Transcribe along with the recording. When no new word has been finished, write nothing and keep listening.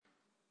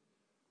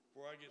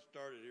I get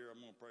started here, I'm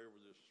going to pray over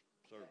this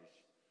service.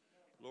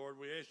 Lord,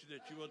 we ask you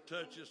that you will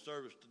touch this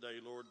service today,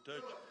 Lord.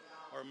 Touch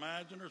our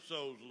minds and our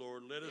souls,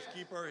 Lord. Let us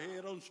keep our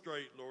head on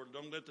straight, Lord.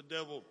 Don't let the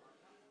devil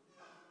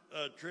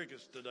trick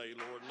us today,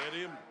 Lord.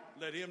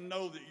 Let him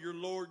know that you're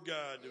Lord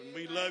God, and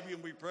we love you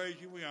and we praise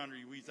you, we honor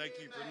you. We thank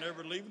you for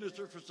never leaving us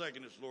or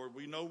forsaking us, Lord.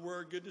 We know where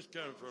our goodness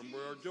comes from,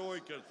 where our joy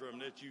comes from.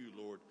 That's you,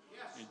 Lord.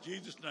 In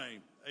Jesus'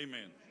 name,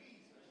 amen.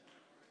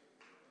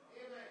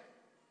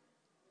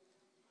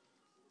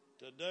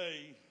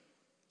 Today,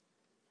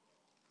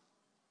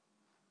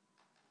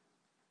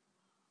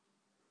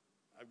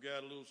 I've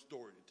got a little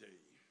story to tell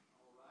you.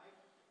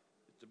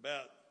 It's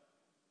about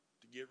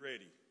to get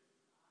ready.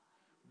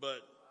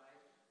 But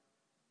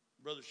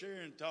Brother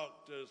Sharon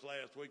talked to us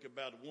last week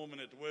about a woman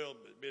at the well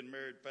that had been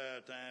married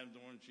 5 times.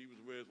 The one she was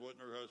with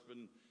wasn't her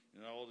husband,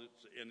 and all this,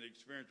 and the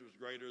experience was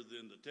greater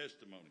than the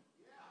testimony.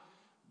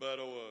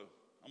 But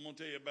I'm going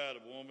to tell you about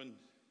a woman,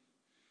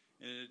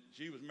 and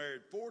she was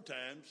married 4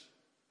 times.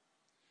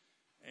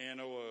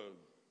 And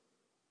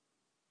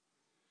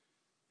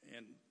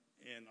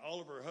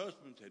all of her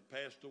husbands had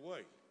passed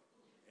away,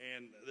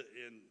 and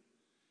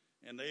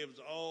they was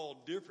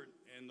all different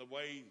in the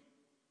way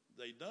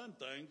they done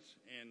things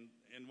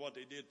and what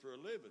they did for a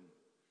living.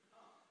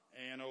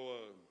 And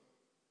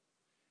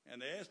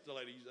they asked the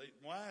lady,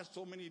 why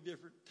so many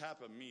different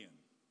type of men?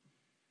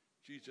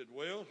 She said,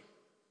 well,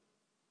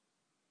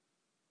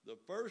 the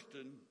first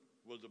one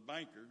was a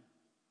banker,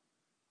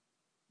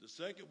 the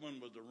second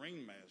one was a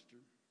ringmaster,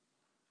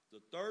 the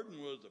third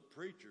one was a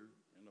preacher,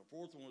 and the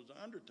fourth one was an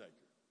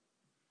undertaker.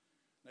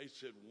 They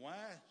said,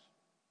 why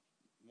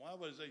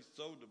was they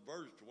so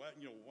diverse? Why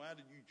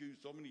did you choose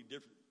so many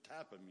different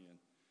type of men?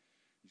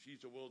 And she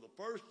said, well, the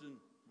first one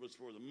was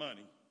for the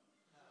money,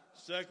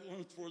 second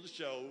one was for the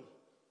show,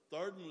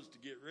 third one was to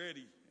get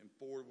ready, and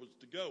 4 was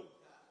to go.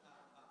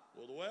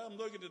 Well, the way I'm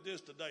looking at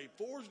this today,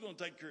 4 is going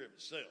to take care of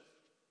itself.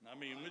 I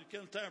mean, when it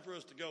comes time for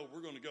us to go,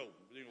 we're going to go.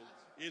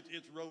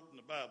 It's wrote in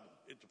the Bible.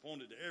 It's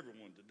appointed to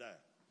everyone to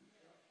die.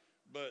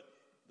 But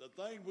the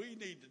thing we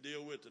need to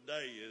deal with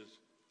today is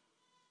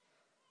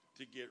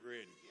to get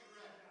ready.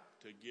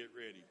 To get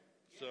ready.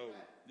 So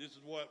this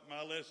is what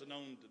my lesson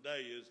on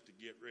today is, to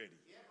get ready.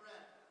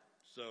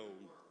 So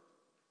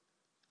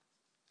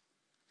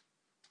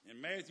in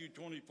Matthew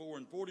 24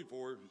 and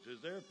 44, it says,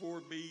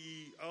 therefore be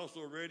ye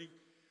also ready,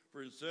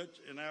 for in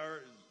such an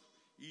hour as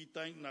ye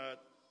think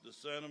not, the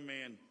Son of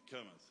Man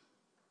cometh.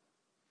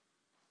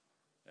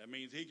 That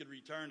means he could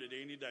return at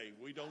any day.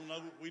 We don't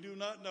know. We do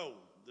not know.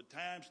 The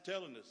time's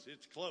telling us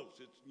it's close.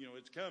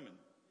 It's coming,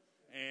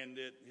 and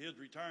that his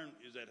return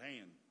is at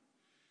hand,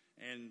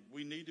 and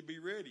we need to be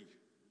ready.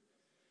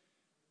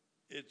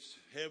 It's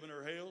heaven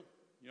or hell.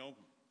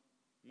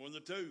 One of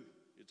the two.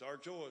 It's our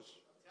choice.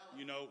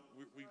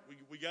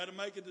 We got to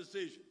make a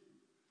decision.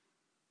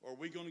 Are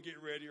we going to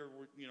get ready, or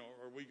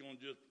are we going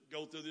to just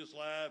go through this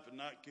life and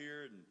not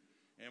care,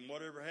 and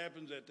whatever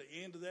happens at the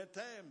end of that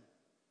time,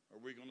 are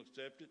we going to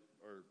accept it?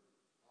 Or,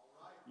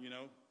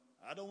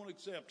 I don't want to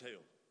accept hell.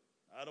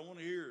 I don't want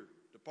to hear,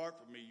 depart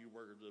from me, you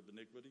workers of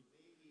iniquity.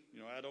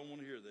 I don't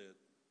want to hear that.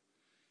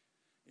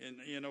 In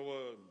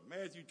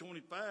Matthew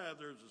 25,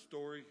 there's a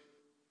story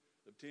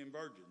of 10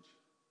 virgins.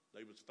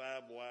 They was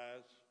 5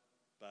 wise,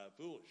 5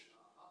 foolish.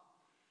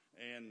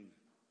 And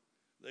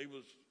they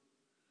was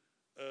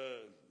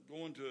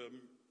going to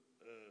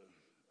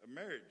a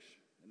marriage.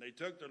 And they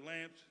took their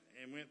lamps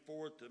and went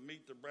forth to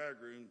meet the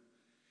bridegroom.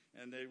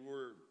 And they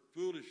were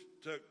foolish,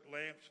 took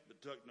lamps,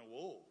 but took no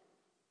oil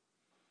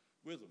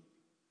with them.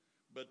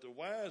 But the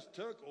wise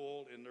took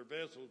oil in their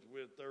vessels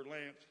with their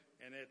lamps,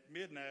 and at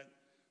midnight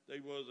there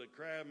was a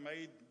cry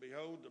made,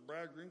 behold, the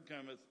bridegroom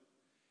cometh,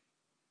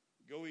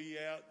 go ye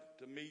out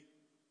to meet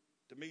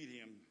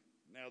him.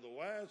 Now the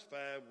wise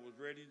 5 was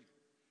ready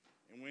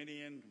and went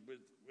in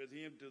with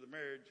him to the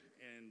marriage,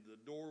 and the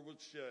door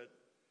was shut.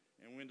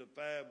 And when the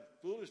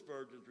 5 foolish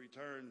virgins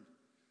returned,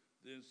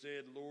 then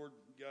said, Lord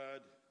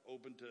God,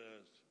 open to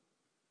us.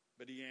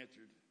 But he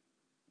answered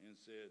and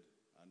said,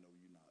 I know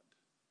you not.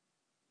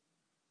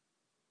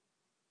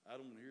 I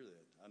don't want to hear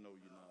that. I know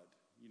you not.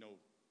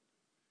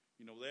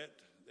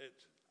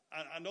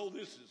 I know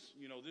this is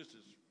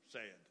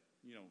sad,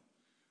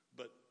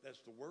 but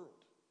that's the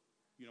world.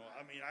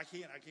 I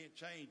can't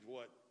change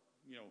what,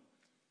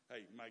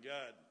 hey, my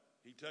God,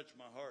 he touched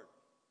my heart.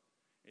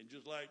 And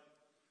just like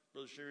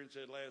Brother Sharon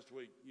said last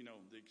week,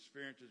 the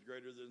experience is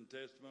greater than the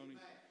testimony.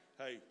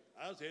 Hey,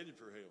 I was headed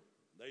for hell.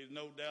 There's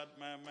no doubt in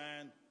my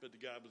mind, but the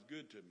God was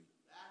good to me.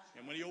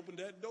 And when he opened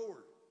that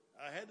door,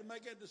 I had to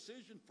make that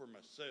decision for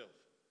myself.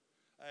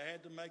 I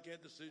had to make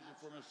that decision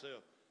for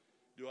myself.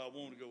 Do I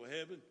want to go to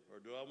heaven, or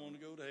do I want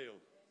to go to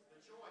hell?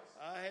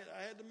 I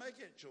had to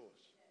make that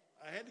choice.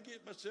 I had to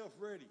get myself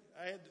ready.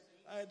 I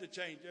had to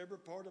change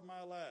every part of my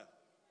life.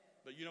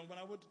 But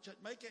when I went to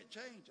make that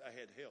change, I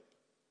had help.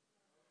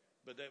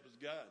 But that was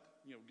God.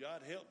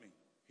 God helped me.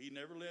 He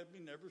never left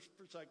me, never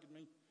forsaken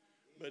me.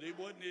 But it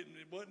wasn't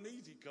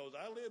easy, because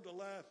I lived a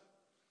life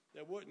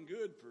that wasn't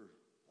good for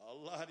a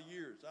lot of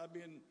years. I've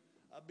been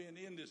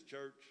in this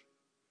church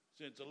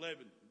since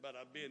 11, but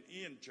I've been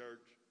in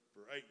church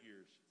for 8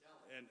 years.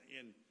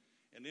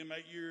 And them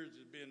 8 years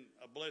has been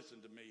a blessing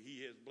to me.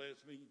 He has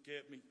blessed me,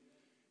 kept me.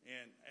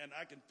 And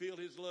I can feel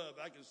his love.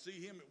 I can see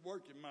him at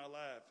work in my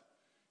life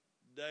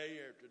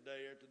day after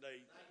day after day.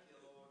 Thank you,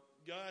 Lord.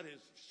 God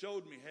has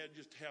showed me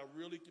how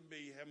real he can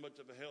be, how much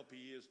of a help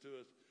he is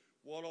to us,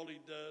 what all he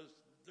does.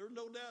 There's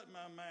no doubt in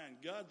my mind,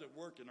 God's at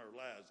work in our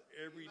lives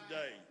every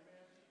day.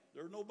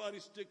 There's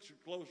nobody sticks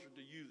closer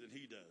to you than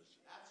he does.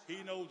 He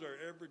knows our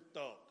every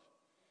thought.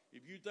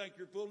 If you think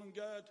you're fooling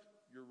God,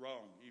 you're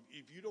wrong.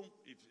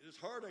 If his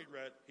heart ain't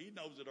right, he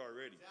knows it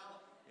already.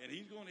 And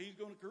he's going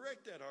to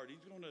correct that heart.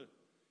 He's going to,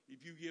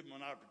 if you give him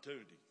an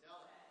opportunity.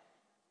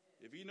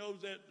 If he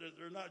knows that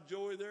there's not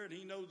joy there, and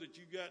he knows that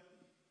you got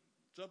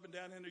something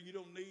down in there you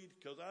don't need,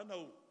 because I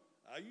know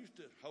I used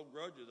to hold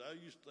grudges. I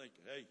used to think,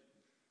 hey,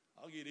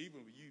 I'll get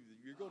even with you.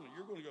 You're going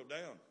to go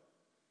down.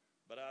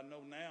 But I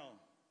know now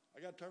I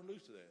got to turn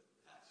loose of that.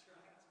 That's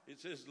right. It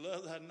says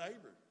love thy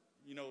neighbor,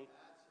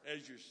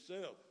 as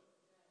yourself.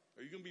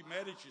 Are you going to be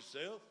mad at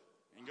yourself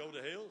and go to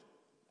hell?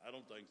 I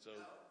don't think so.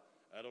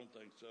 I don't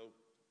think so.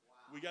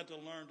 We got to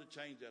learn to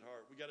change that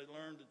heart. We got to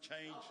learn to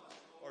change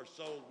our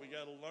souls. We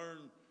got to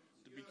learn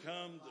to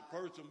become the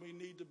person we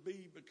need to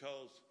be,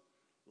 because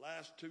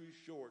life's too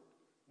short.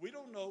 We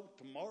don't know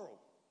tomorrow.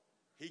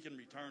 He can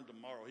return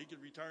tomorrow. He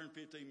could return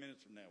 15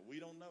 minutes from now. We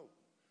don't know.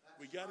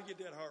 We got to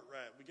get that heart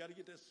right. We got to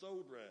get that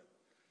soul right.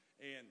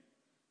 And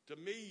to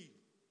me,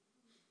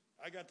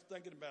 I got to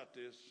thinking about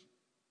this.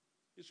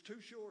 It's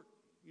too short.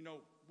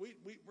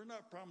 We're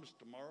not promised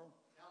tomorrow.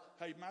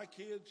 Hey, my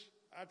kids,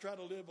 I try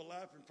to live a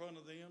life in front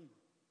of them,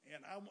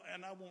 and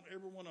I want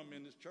every one of them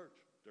in this church.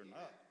 They're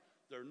not.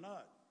 They're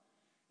not.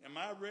 Am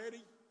I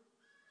ready?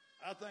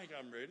 I think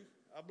I'm ready.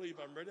 I believe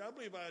I'm ready. I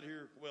believe I'd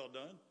hear well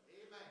done.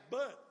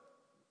 But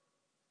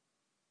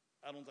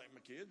I don't think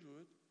my kids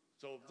would.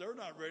 So if they're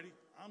not ready,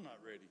 I'm not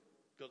ready.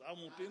 Because I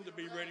want them to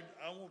be ready.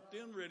 I want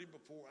them ready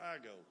before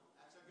I go.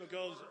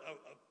 Because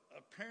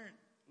a parent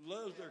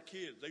loves their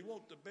kids. They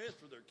want the best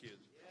for their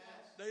kids.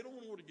 They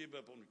don't want to give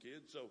up on the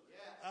kids. So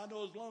I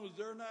know as long as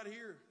they're not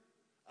here,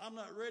 I'm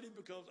not ready,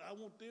 because I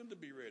want them to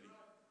be ready.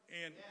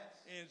 And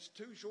it's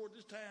too short.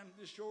 This time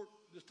is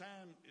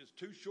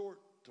too short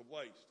to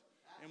waste.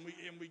 And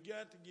we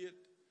got to get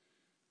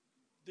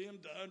them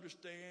to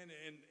understand,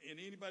 and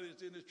anybody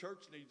that's in this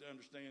church needs to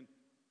understand,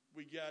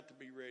 we got to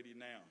be ready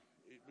now.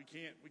 We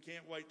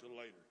can't wait till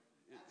later.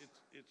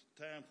 It's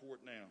time for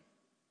it now.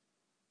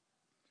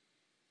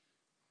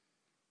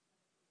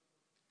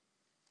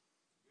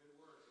 Good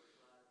words,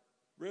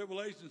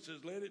 Revelation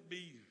says, "Let it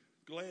be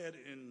glad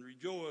and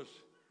rejoice,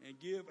 and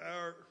give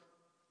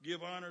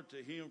honor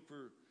to him,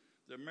 for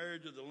the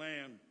marriage of the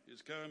Lamb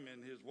is come,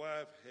 and his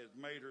wife has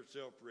made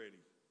herself ready."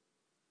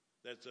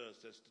 That's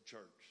us. That's the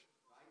church.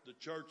 The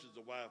church is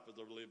the wife of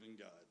the living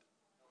God.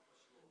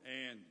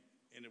 And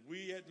if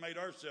we hadn't made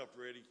ourselves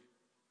ready,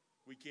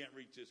 we can't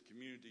reach this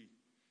community.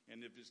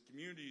 And if this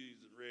community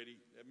isn't ready,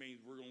 that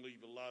means we're going to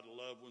leave a lot of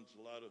loved ones,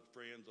 a lot of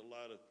friends, a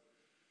lot of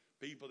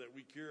people that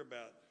we care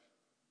about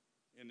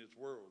in this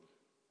world.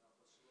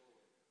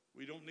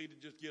 We don't need to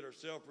just get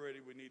ourselves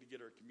ready. We need to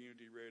get our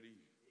community ready.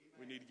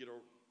 We need to get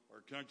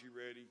our country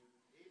ready.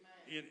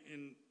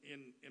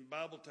 In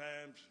Bible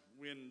times,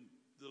 when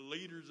the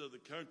leaders of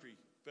the country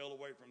fell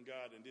away from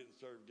God and didn't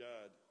serve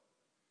God,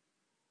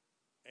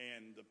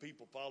 and the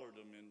people followed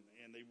him,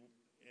 and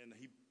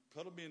he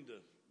put them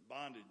into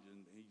bondage,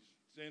 and he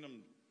sent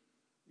them,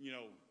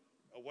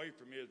 away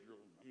from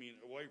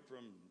away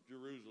from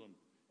Jerusalem,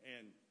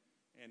 and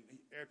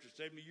after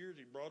 70 years,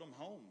 he brought them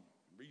home,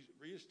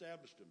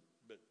 reestablished them,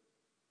 but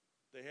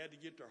they had to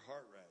get their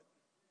heart right.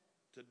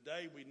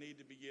 Today, we need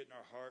to be getting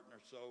our heart and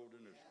our soul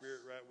and our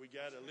spirit right. We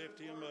got to lift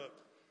him up.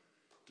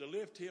 To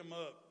lift him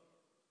up,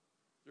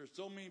 there's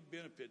so many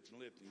benefits in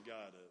lifting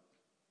God up,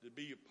 to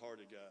be a part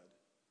of God.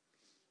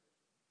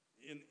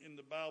 In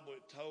the Bible,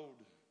 it told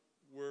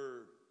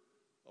where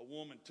a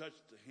woman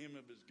touched the hem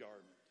of his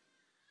garment,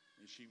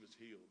 and she was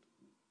healed.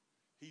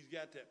 He's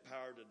got that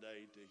power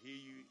today to heal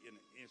you in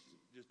an instant,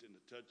 just in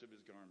the touch of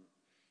his garment.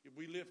 If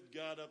we lift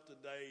God up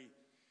today,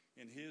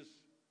 and his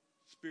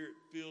spirit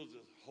fills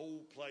this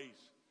whole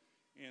place,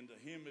 and the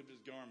hem of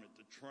his garment,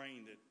 the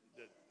train that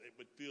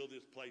would fill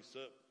this place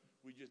up,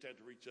 we just have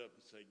to reach up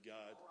and say,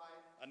 God,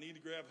 I need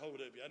to grab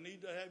hold of you. I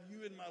need to have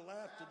you in my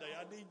life today.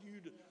 I need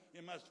you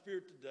in my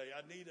spirit today.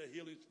 I need a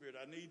healing spirit.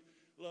 I need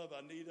love.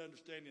 I need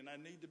understanding.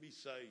 I need to be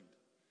saved.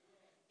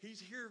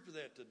 He's here for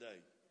that today.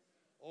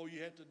 All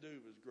you have to do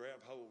is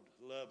grab hold,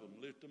 love him,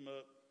 lift him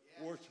up,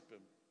 worship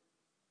him,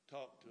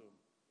 talk to him.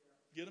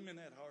 Get him in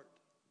that heart.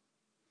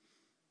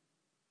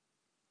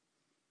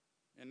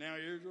 And now,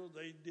 Israel,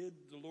 they did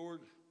the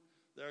Lord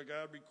their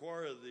God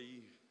require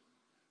thee,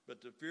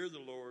 but to fear the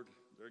Lord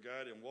their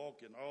God, and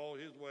walk in all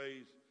his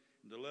ways,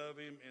 and to love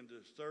him, and to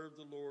serve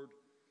the Lord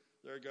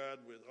their God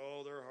with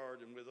all their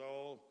heart and with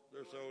all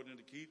their soul, and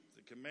to keep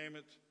the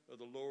commandments of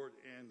the Lord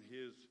and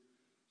his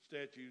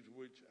statutes,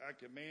 which I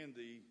command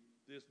thee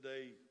this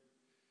day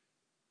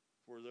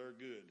for their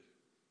good.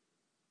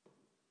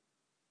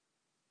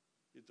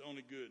 It's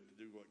only good to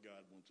do what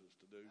God wants us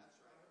to do.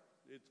 That's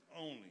right. It's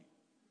only.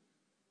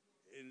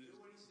 And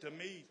to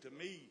me,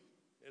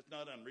 it's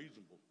not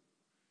unreasonable.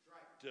 That's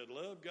right. To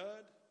love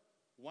God,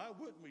 why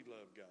wouldn't we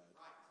love God?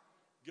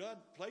 Right. God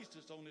placed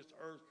us on this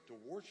earth to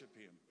worship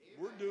Him.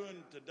 We're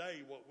doing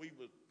today what we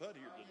was put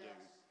here to do.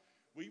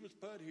 We was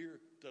put here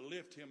to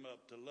lift Him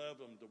up, to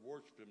love Him, to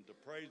worship Him, to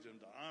praise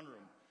Him, to honor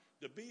Him,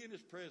 to be in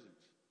His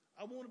presence.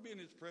 I want to be in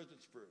His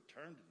presence for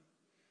eternity.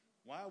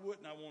 Why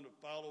wouldn't I want to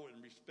follow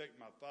and respect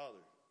my Father?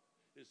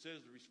 It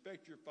says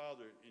respect your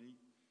Father, and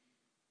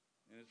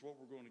it's what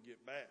we're going to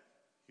get back.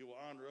 He will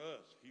honor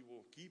us. He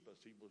will keep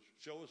us. He will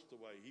show us the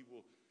way. He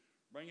will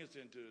bring us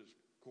into His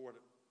court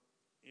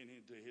and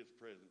into His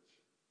presence.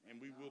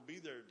 And we will be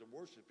there to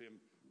worship Him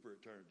for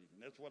eternity.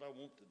 And that's what I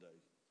want today.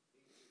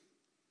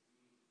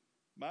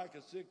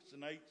 Micah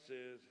 6:8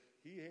 says,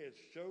 He has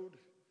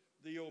showed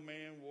thee, O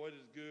man, what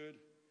is good,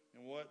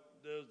 and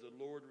what does the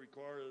Lord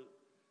require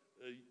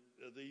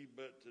of thee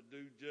but to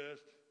do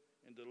just,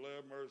 and to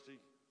love mercy,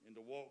 and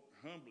to walk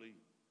humbly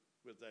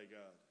with thy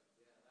God.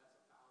 Yeah, that's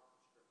a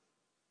powerful scripture.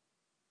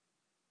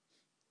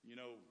 You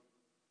know,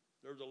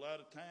 there's a lot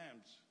of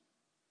times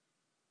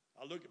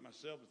I look at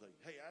myself and think,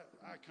 hey,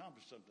 I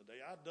accomplished something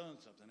today. I've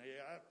done something. Hey,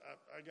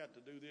 I got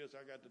to do this.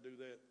 I got to do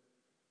that.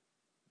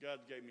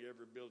 God gave me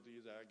every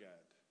ability that I got.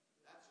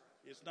 That's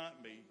right. It's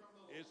not me.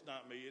 It's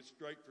not me. It's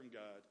straight from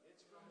God.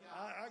 It's from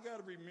God. I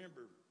got to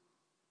remember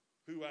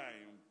who I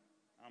am.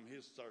 I'm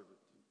His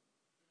servant.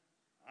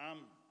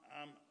 I'm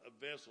a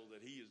vessel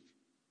that He is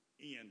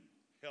in,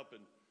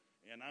 helping,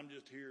 and I'm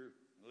just here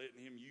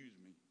letting Him use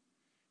me.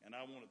 And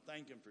I want to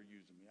thank Him for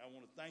using me. I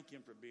want to thank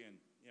Him for being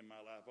in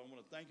my life. I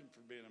want to thank Him for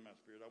being in my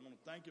spirit. I want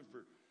to thank Him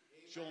for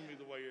showing me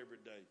the way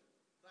every day.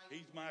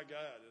 He's my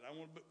God,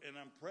 and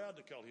I'm proud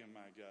to call Him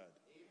my God.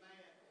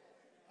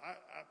 Amen.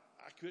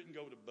 I couldn't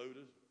go to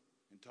Buddha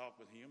and talk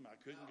with him. I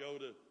couldn't go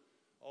to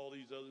all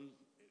these other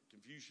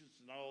Confucius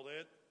and all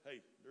that.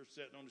 Hey, they're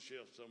sitting on the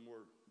shelf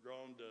somewhere,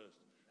 drawing dust.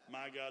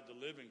 My God, the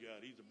living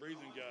God. He's a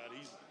breathing God.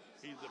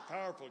 He's a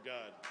powerful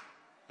God.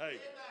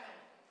 Hey,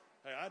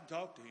 I'd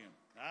talk to Him.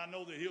 I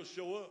know that He'll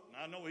show up, and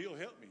I know He'll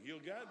help me.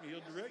 He'll guide me.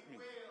 He'll direct me.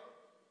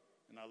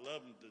 And I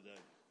love Him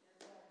today.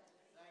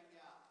 Thank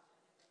God.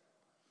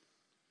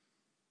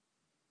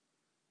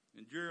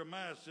 In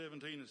Jeremiah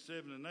 17:7-8,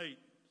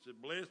 it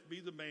said, Blessed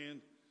be the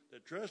man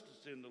that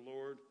trusteth in the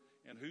Lord,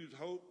 and whose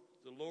hope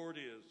the Lord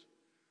is.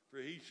 For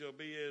he shall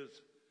be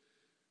as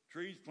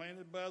trees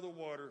planted by the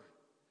water,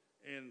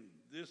 and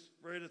this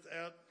spreadeth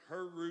out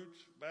her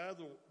roots by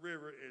the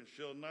river, and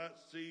shall not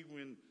see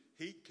when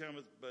heat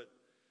cometh, but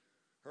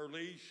her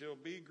leaves shall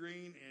be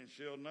green, and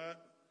shall not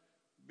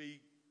be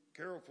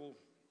careful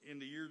in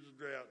the years of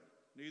drought,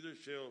 neither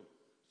shall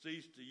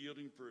cease to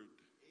yielding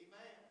fruit.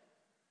 Amen.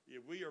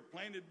 If we are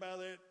planted by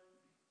that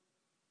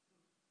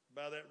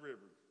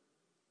river,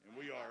 and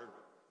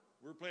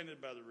we're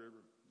planted by the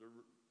river,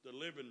 the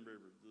living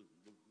river,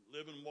 the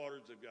living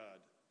waters of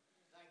God.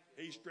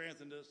 He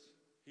strengthened us.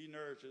 He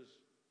nourishes.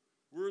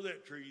 We're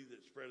that tree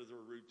that spreadeth her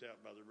roots out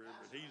by the river.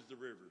 And He's the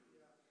river.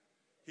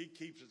 He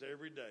keeps us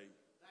every day.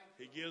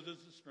 He gives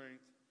us the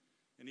strength,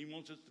 and He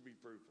wants us to be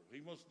fruitful.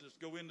 He wants us to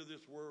go into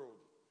this world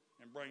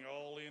and bring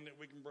all in that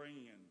we can bring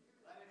in.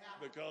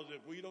 Because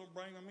if we don't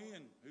bring them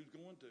in, who's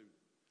going to?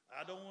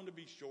 I don't want to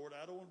be short.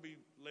 I don't want to be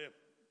left,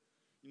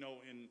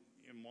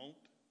 in want.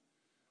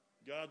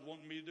 God's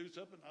wanting me to do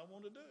something. I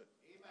want to do it.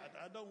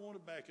 I don't want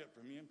to back up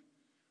from Him.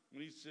 When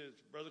He says,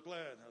 Brother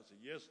Clyde, I say,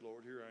 yes,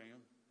 Lord, here I am.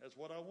 That's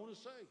what I want to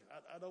say.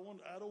 I don't want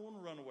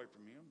to run away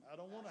from Him. I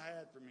don't want to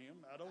hide from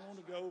Him. I don't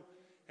want to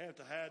have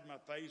to hide my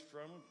face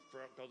from Him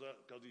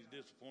because He's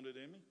disappointed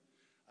in me.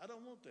 I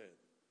don't want that.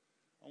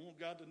 I want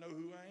God to know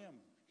who I am.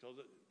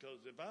 Because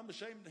if I'm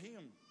ashamed of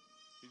Him,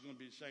 He's going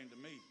to be ashamed of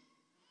me.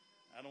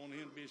 I don't want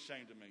Him to be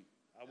ashamed of me.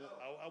 I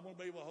want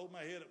to be able to hold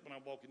my head up when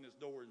I walk in this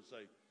door and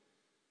say,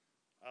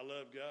 I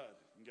love God,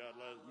 and God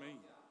loves me.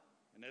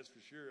 And that's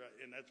for sure.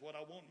 And that's what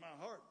I want in my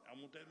heart. I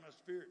want that in my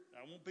spirit.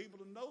 I want people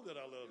to know that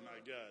I love my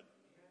God.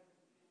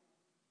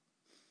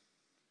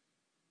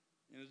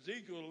 In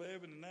Ezekiel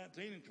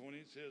 11:19 and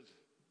 20, it says,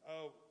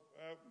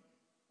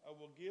 I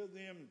will give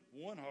them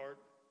one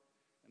heart,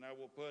 and I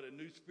will put a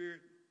new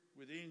spirit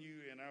within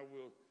you, and I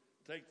will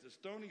take the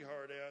stony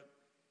heart out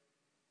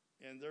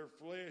and their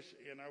flesh,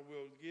 and I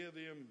will give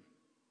them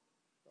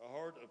a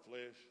heart of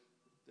flesh,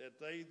 that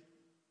they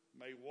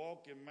may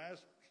walk in my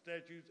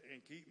statutes and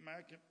keep my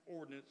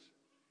ordinance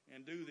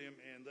and do them,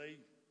 and they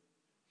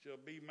shall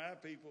be my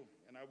people,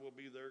 and I will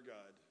be their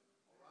God.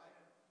 All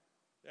right.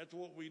 That's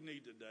what we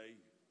need today,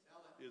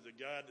 is a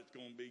God that's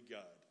going to be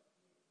God.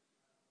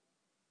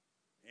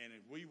 And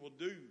if we will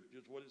do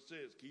just what it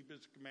says, keep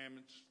His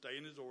commandments, stay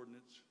in His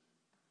ordinance,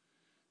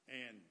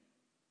 and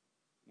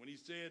when He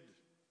said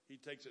He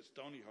takes that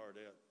stony heart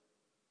out,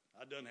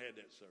 I done had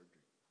that surgery.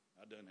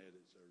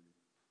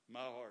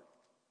 My heart,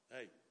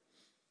 hey,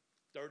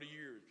 30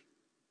 years,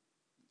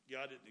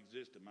 God didn't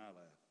exist in my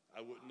life.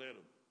 I wouldn't let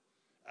Him.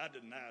 I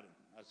denied Him.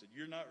 I said,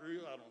 you're not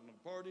real. I don't know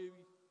part of you.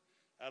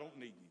 I don't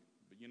need you.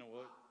 But you know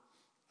what?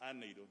 I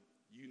need Him.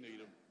 You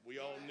need him. We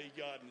all need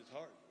God in his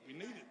heart. We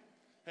need it.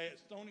 Hey, that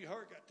stony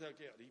heart got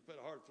tucked out. He put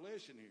a heart of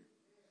flesh in here.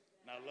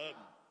 And I love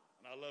him.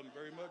 And I love him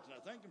very much, and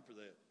I thank him for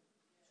that.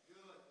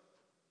 Good.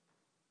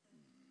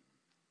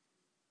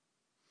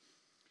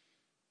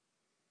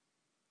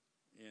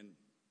 And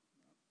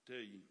I'll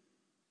tell you,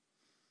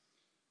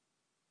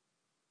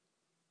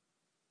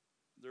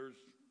 there's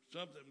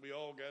something we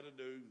all got to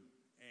do,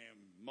 and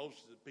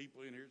most of the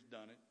people in here has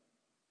done it.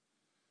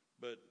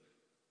 But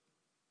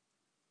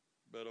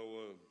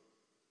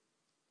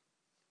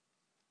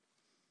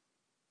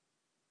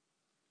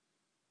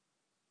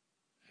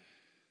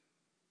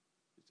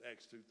it's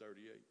Acts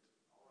 2:38.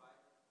 All right.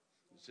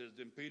 It says,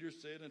 "Then Peter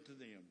said unto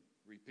them,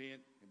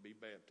 Repent and be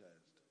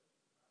baptized,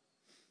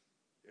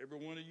 every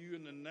one of you,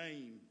 in the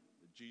name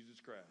of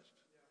Jesus Christ."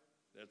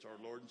 That's our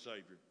Lord and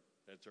Savior.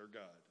 That's our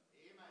God.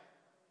 Amen.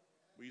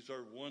 We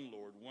serve one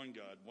Lord, one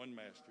God, one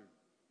Master.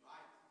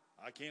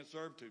 Right. I can't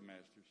serve two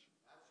masters.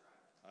 That's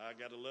right. I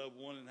got to love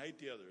one and hate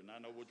the other, and I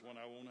know which one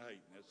I want to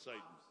hate, and that's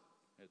Satan.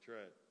 That's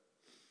right.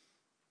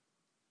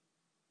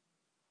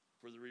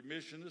 For the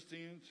remission of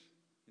sins,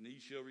 and ye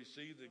shall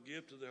receive the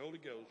gift of the Holy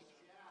Ghost.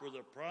 For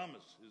the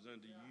promise is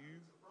unto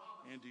you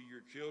and to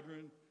your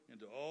children and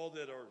to all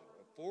that are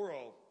afar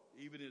off,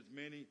 even as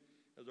many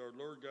as our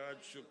Lord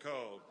God shall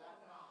call.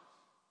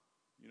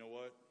 You know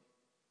what?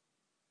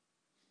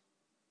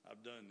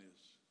 I've done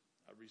this.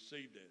 I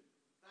received it.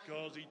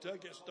 Because he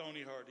took that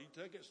stony heart. He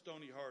took that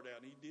stony heart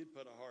out, and he did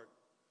put a heart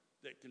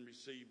that can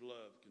receive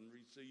love, can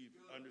receive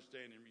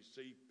understanding,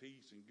 receive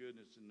peace and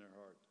goodness in their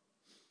heart.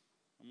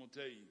 I'm going to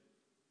tell you,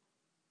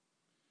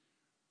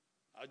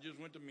 I just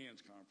went to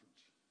men's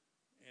conference.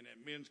 And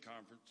at men's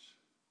conference,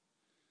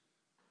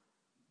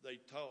 they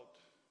taught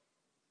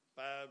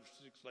 5,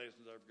 6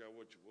 lessons. I forgot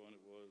which one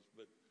it was.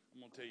 But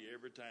I'm going to tell you,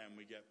 every time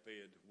we got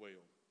fed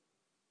well.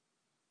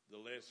 The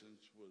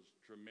lessons was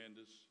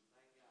tremendous.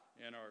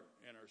 And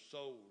our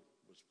soul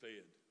was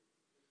fed.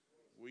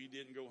 We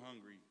didn't go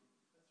hungry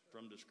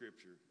from the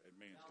scripture at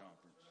men's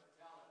conference.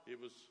 It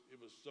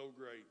was so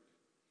great.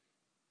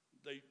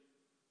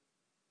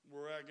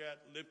 Where I got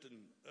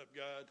lifting up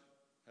God,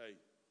 hey,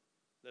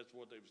 that's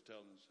what they was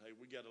telling us. Hey,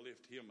 we got to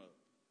lift him up.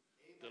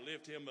 Amen. To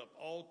lift him up,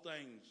 all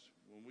things,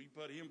 when we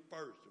put him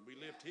first and we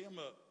lift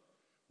him up,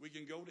 we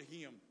can go to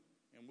him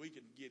and we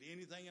can get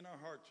anything in our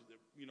hearts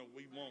that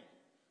we want.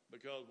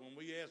 Because when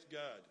we ask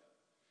God,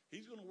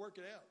 he's going to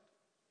work it out.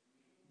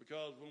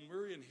 Because when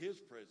we're in his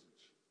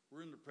presence,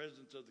 we're in the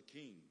presence of the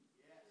king.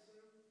 Yes.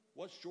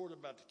 What's short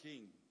about the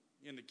king?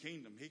 In the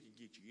kingdom, he can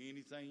get you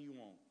anything you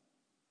want.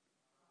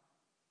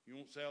 You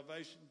want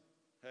salvation?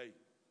 Hey,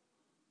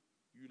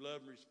 you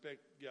love and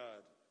respect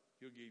God,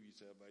 he'll give you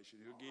salvation.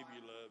 He'll give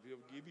you love.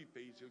 He'll give you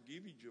peace. He'll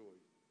give you joy.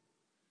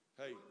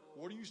 Hey,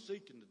 what are you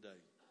seeking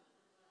today?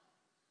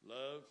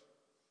 Love.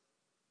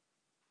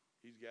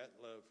 He's got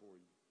love for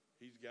you.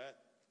 He's got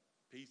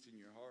peace in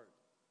your heart.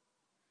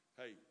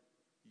 Hey,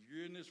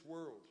 you're in this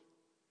world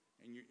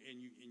and you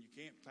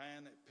can't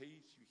find that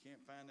peace, you can't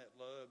find that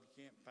love,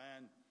 you can't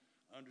find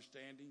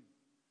understanding.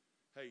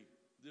 Hey,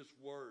 this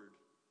word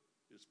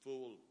is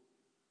full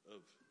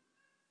of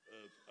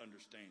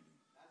understanding.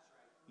 That's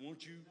right.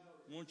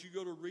 Once you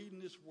go to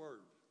reading this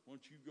word,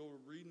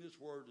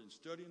 and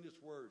studying this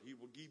word, he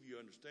will give you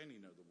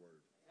understanding of the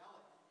word.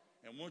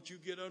 And once you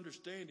get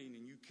understanding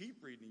and you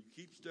keep reading, you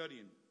keep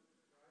studying,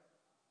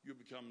 you'll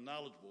become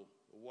knowledgeable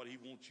of what he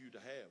wants you to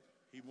have.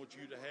 He wants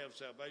you to have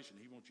salvation.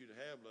 He wants you to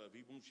have love.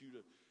 He wants you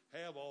to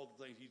have all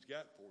the things he's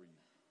got for you.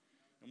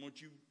 And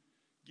once you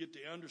get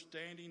the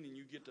understanding and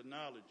you get the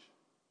knowledge,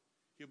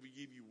 he'll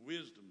give you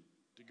wisdom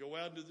to go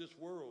out into this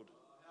world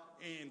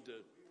and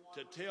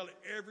to tell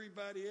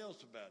everybody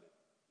else about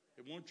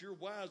it. And once you're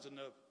wise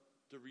enough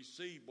to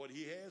receive what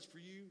he has for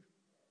you,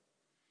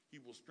 he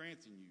will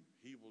strengthen you.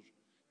 He will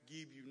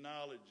give you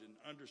knowledge and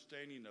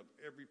understanding of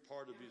every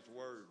part of his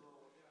word.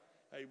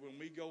 Hey, when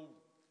we go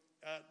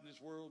out in this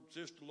world,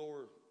 Sister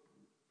Laura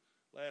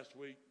last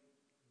week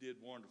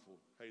did wonderful.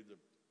 Hey, the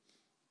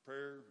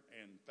prayer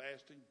and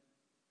fasting,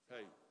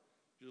 hey,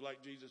 just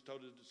like Jesus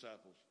told his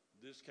disciples,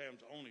 this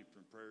comes only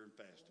from prayer and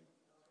fasting.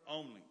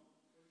 Only.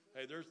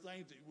 Hey, there's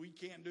things that we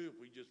can't do if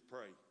we just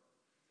pray.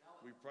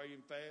 We pray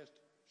and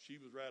fast. She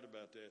was right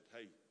about that.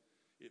 Hey,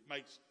 it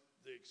makes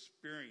the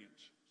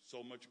experience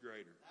so much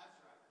greater.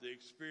 That's right. The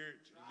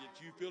experience that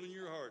you feel in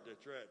your heart,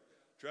 that's right.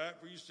 Try it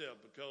for yourself,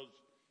 because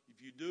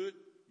if you do it,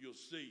 you'll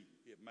see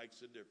it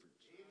makes a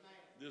difference.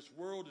 Amen. This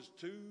world is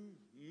too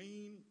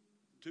mean,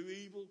 too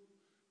evil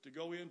to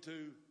go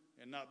into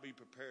and not be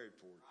prepared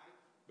for it.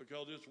 Right.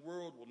 Because this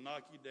world will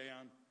knock you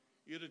down.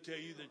 It'll tell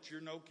you that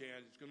you're no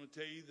count. It's going to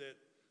tell you that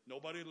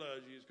nobody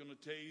loves you. It's going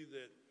to tell you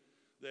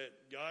that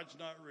God's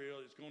not real.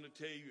 It's going to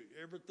tell you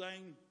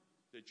everything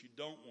that you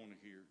don't want to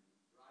hear.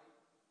 Right.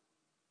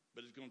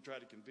 But it's going to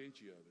try to convince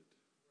you of it.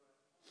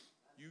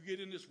 Right. You get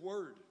in this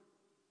word,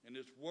 and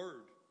this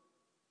word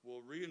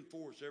will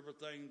reinforce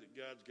everything that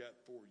God's got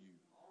for you.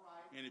 All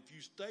right. And if you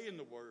stay in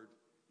the word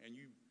and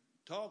you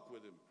talk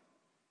with him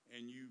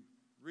and you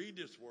read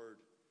this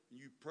word and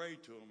you pray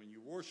to him and you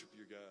worship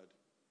your God,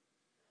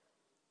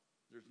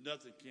 There's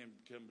nothing can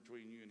come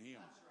between you and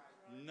him.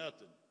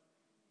 Nothing.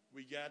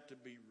 We got to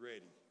be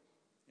ready.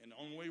 And the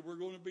only way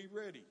we're going to be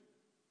ready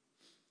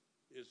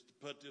is to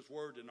put this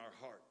word in our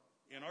heart,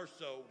 in our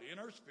soul, in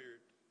our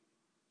spirit.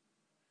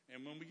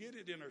 And when we get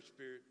it in our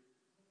spirit,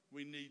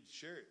 we need to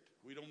share it.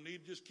 We don't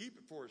need to just keep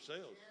it for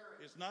ourselves.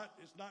 It's not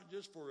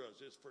just for us.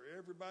 It's for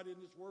everybody in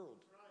this world.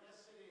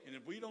 And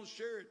if we don't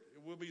share it,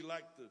 we'll be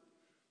like the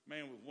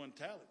man with one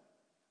talent.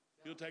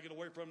 He'll take it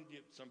away from him and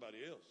get somebody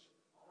else.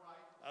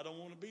 I don't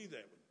want to be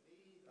that one.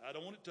 I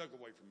don't want it tucked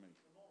away from me.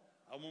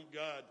 I want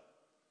God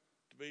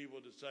to be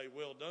able to say,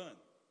 well done.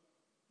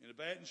 And if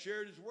I hadn't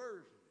shared his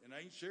word, and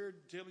I ain't shared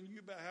telling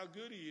you about how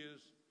good he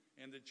is,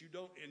 and that you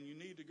don't, and you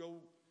need to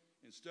go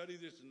and study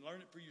this and learn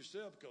it for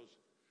yourself, because,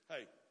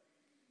 hey,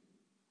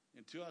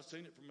 until I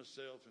seen it for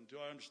myself,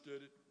 until I understood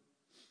it,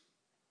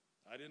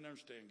 I didn't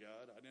understand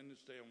God. I didn't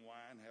understand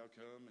why and how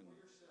come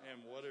and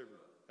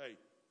whatever. Hey,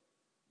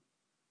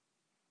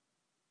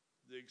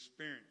 the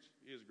experience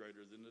is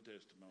greater than the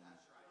testimony.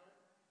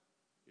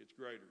 It's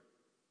greater.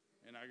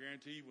 And I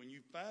guarantee you, when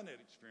you find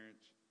that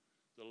experience,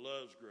 the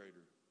love's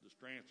greater, the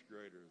strength's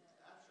greater,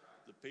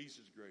 the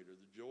peace is greater,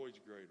 the joy's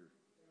greater.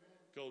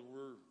 Because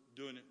we're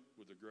doing it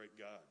with a great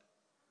God,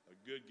 a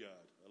good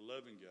God, a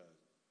loving God,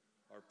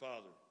 our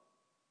Father.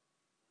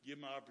 Give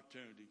him an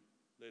opportunity.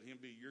 Let him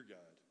be your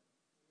God,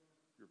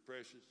 your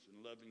precious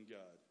and loving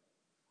God.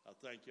 I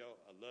thank y'all.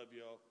 I love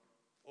y'all.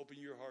 Open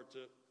your hearts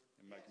up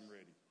and make them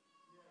ready.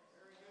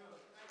 Very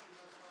good. Thank you,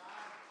 Brother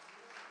Clyde.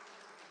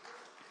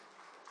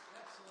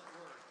 Excellent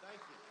word.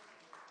 Thank you.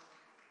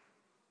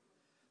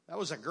 That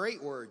was a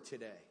great word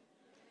today.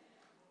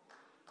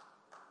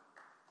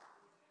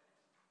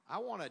 I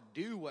want to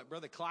do what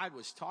Brother Clyde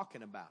was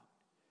talking about.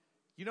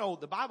 You know,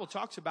 the Bible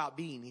talks about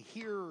being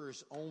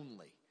hearers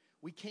only.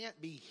 We can't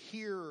be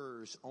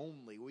hearers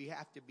only. We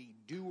have to be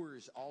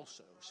doers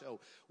also. So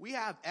we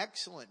have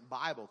excellent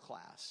Bible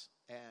class.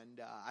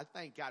 And I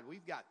thank God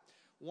we've got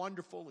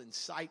wonderful,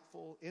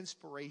 insightful,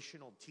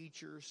 inspirational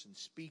teachers and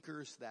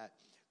speakers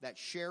that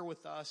share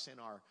with us in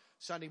our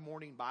Sunday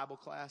morning Bible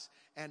class.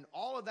 And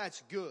all of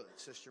that's good,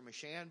 Sister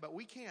Mishan, but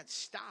we can't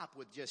stop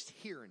with just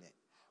hearing it.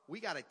 We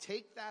got to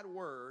take that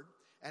word.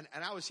 And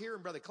I was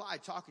hearing Brother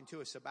Clyde talking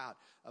to us about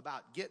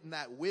getting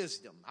that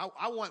wisdom.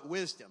 I want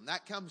wisdom.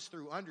 That comes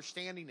through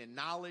understanding and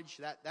knowledge.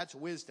 That's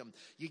wisdom.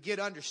 You get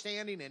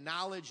understanding and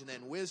knowledge and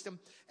then wisdom.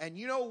 And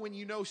you know when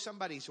you know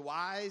somebody's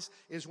wise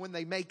is when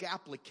they make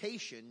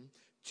application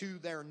to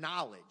their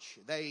knowledge.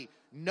 They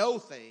know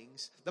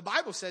things. The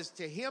Bible says,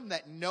 to him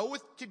that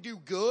knoweth to do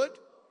good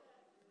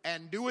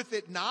and doeth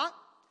it not,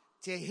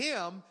 to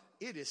him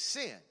it is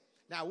sin.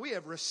 Now, we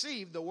have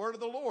received the word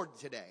of the Lord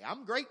today.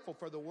 I'm grateful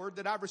for the word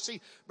that I've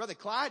received. Brother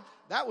Clyde,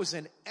 that was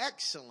an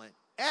excellent,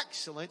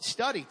 excellent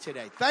study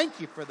today.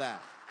 Thank you for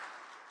that.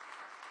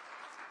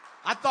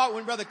 I thought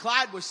when Brother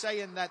Clyde was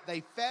saying that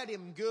they fed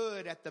him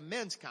good at the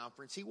men's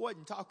conference, he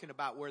wasn't talking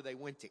about where they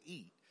went to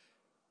eat.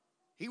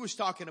 He was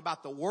talking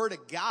about the word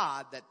of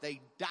God that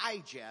they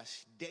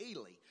digest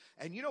daily.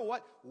 And you know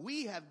what?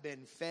 We have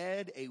been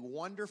fed a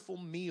wonderful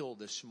meal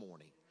this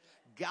morning.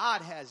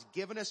 God has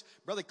given us,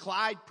 Brother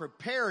Clyde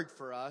prepared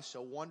for us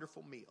a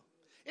wonderful meal.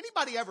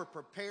 Anybody ever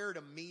prepared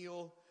a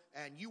meal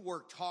and you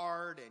worked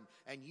hard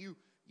and you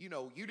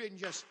didn't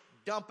just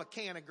dump a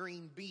can of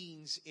green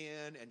beans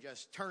in and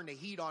just turn the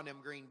heat on them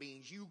green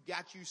beans. You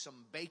got you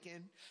some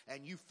bacon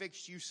and you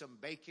fixed you some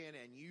bacon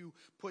and you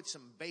put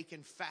some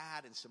bacon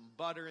fat and some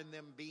butter in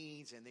them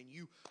beans and then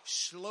you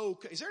slow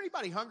cook. Is there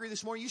anybody hungry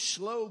this morning? You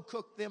slow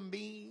cook them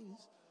beans.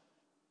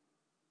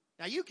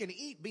 Now, you can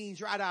eat beans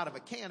right out of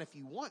a can if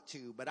you want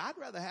to, but I'd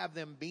rather have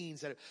them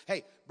beans that,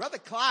 hey, Brother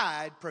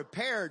Clyde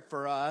prepared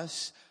for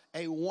us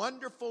a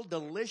wonderful,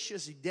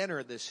 delicious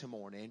dinner this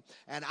morning,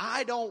 and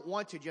I don't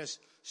want to just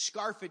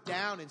scarf it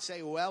down and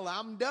say, well,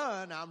 I'm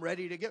done, I'm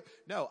ready to go.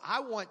 No, I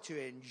want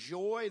to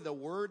enjoy the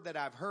word that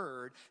I've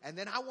heard, and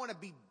then I want to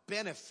be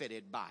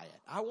benefited by it.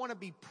 I want to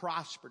be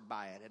prospered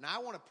by it, and I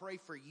want to pray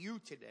for you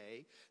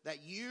today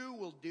that you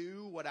will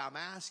do what I'm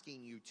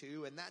asking you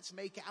to, and that's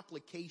make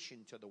application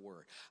to the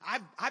word.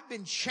 I've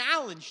been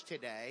challenged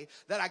today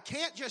that I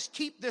can't just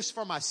keep this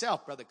for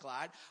myself, Brother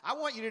Clyde. I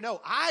want you to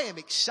know I am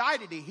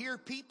excited to hear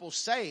people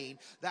saying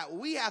that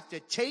we have to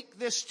take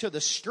this to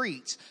the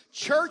streets.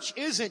 Church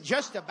isn't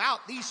just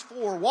about these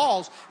four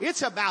walls.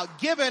 It's about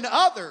giving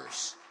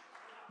others.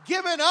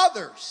 Giving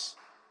others.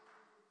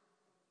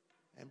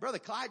 And Brother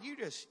Clyde, you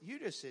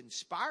just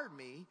inspired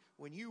me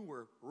when you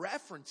were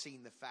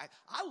referencing the fact.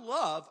 I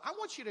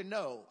want you to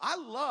know, I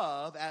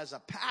love as a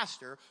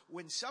pastor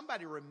when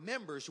somebody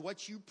remembers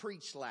what you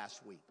preached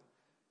last week.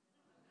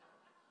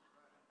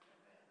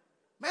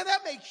 Man, that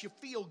makes you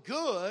feel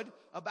good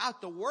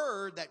about the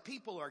word that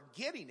people are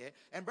getting it.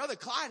 And Brother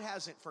Clyde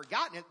hasn't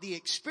forgotten it. The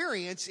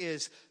experience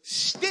is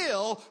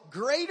still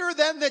greater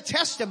than the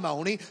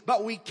testimony,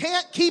 but we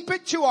can't keep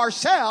it to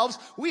ourselves.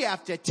 We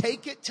have to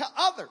take it to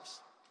others.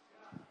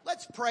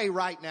 Let's pray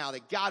right now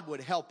that God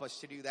would help us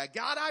to do that.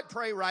 God, I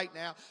pray right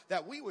now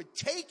that we would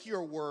take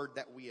your word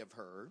that we have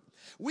heard.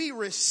 We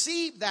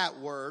receive that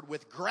word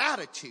with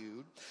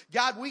gratitude.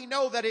 God, we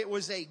know that it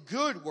was a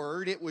good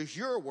word. It was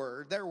your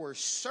word. There were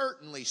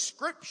certainly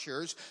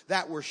scriptures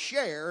that were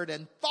shared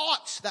and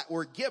thoughts that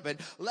were given.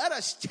 Let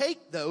us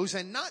take those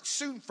and not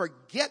soon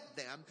forget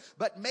them,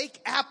 but make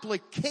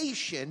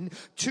application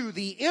to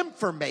the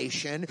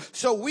information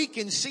so we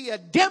can see a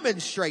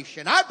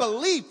demonstration. I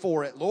believe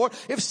for it, Lord.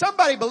 If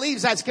somebody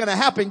believes that's going to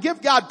happen,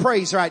 give God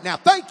praise right now.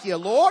 Thank you,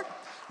 Lord,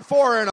 for an